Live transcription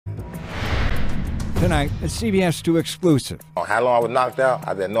Tonight, a CBS 2 exclusive. How long I was knocked out,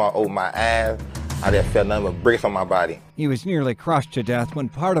 I didn't know I opened my eyes. I just felt nothing but bricks on my body. He was nearly crushed to death when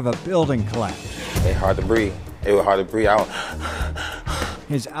part of a building collapsed. It's hard to breathe. It was hard to breathe.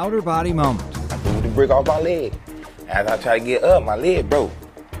 His outer body moment. I threw the brick off my leg. As I tried to get up, my leg broke.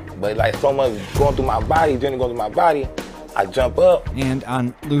 But like so much going through my body, I jump up. And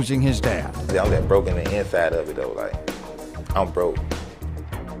on losing his dad. I'm just broken the inside of it though, like, I'm broke.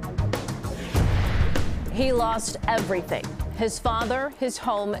 He lost everything. His father, his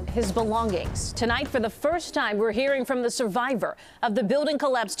home, his belongings. Tonight, for the first time, we're hearing from the survivor of the building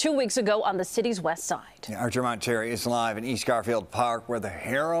collapse 2 weeks ago on the city's west side. Our Jermont Terry is live in East Garfield Park, where the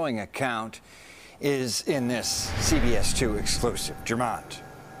harrowing account is in this CBS 2 exclusive. Jermont.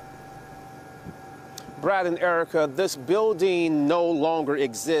 Brad and Erica, this building no longer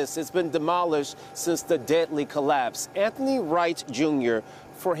exists. It's been demolished since the deadly collapse. Anthony Wright Jr.,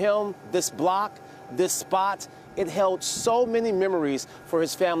 for him, this block, this spot, it held so many memories for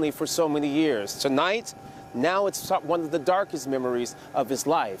his family for so many years. Tonight, now it's one of the darkest memories of his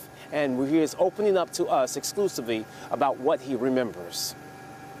life. And he is opening up to us exclusively about what he remembers.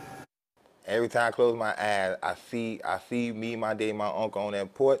 Every time I close my eyes, I see me, my dad, my uncle on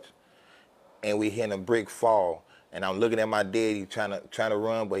that porch, and we hearing a brick fall. And I'm looking at my daddy trying to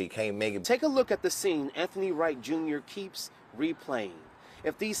run, but he can't make it. Take a look at the scene Anthony Wright Jr. keeps replaying.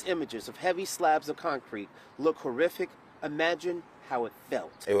 If these images of heavy slabs of concrete look horrific, imagine how it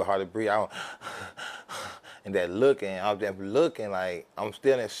felt. It was hard to breathe. And that looking, I was just looking like I'm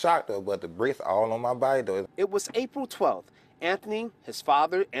still in shock though, but the bricks all on my body though. It was April 12th. Anthony, his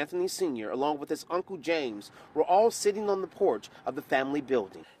father, Anthony Sr., along with his uncle James, were all sitting on the porch of the family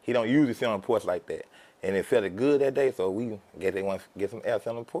building. He don't usually sit on the porch like that. And it felt good that day, so we want to get some air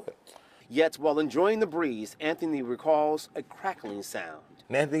on the porch. Yet, while enjoying the breeze, Anthony recalls a crackling sound.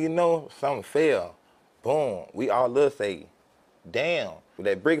 Next thing you know, something fell. Boom. We all look say, damn. When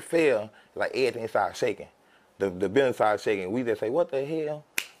that brick fell, like everything started shaking. The building started shaking. We just say, what the hell?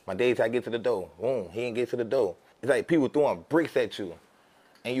 My dad tried to get to the door. Boom, he didn't get to the door. It's like people throwing bricks at you.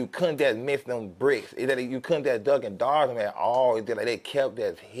 And you couldn't just miss them bricks. It's like you couldn't just duck and dodge them at all. It's just like they kept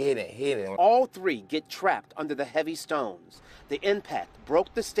just hitting. All three get trapped under the heavy stones. The impact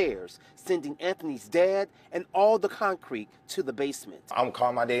broke the stairs, sending Anthony's dad and all the concrete to the basement. I'm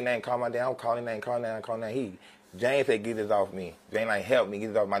calling my dad's name, calling my dad. I'm calling name, calling name. James said, get this off me. James like, help me,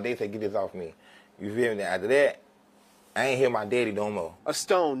 get this off. My dad said, get this off me. You feel me? After that, I ain't hear my daddy no more. A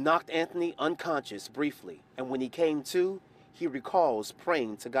stone knocked Anthony unconscious briefly, and when he came to, he recalls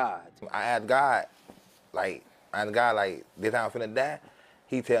praying to God. I asked God, like, this time I'm finna die.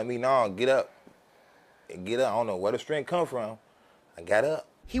 He tell me, no, get up. Get up. I don't know where the strength come from. I got up.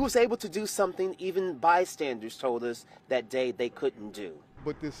 He was able to do something even bystanders told us that day they couldn't do.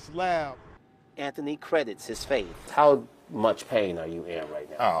 But this slab. Anthony credits his faith. How much pain are you in right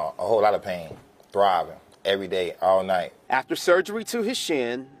now? Oh, a whole lot of pain. Thriving. Every day, all night. After surgery to his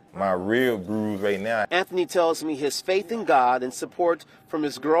shin, my real bruise right now. Anthony tells me his faith in God and support from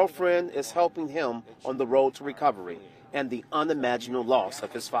his girlfriend is helping him on the road to recovery and the unimaginable loss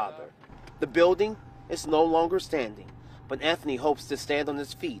of his father. The building is no longer standing, but Anthony hopes to stand on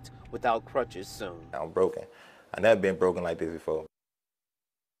his feet without crutches soon. I'm broken. I've never been broken like this before.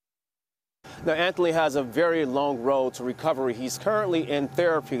 Now, Anthony has a very long road to recovery. He's currently in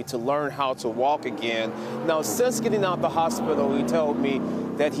therapy to learn how to walk again. Now, since getting out the hospital, he told me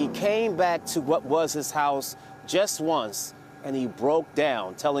that he came back to what was his house just once, and he broke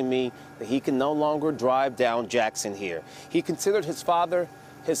down, telling me that he can no longer drive down Jackson here. He considered his father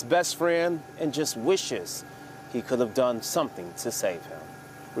his best friend and just wishes he could have done something to save him.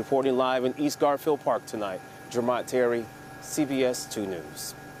 Reporting live in East Garfield Park tonight, Jermont Terry, CBS 2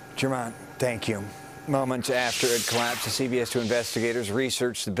 News. Jermont, thank you. Moments after it collapsed, the CBS 2 investigators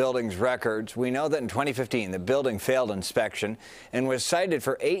researched the building's records. We know that in 2015, the building failed inspection and was cited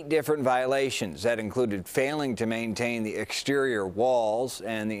for 8 different violations. That included failing to maintain the exterior walls,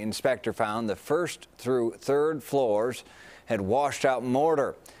 and the inspector found the first through third floors had washed out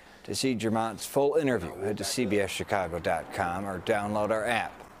mortar. To see Jermont's full interview, head to cbschicago.com or download our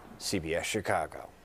app, CBS Chicago.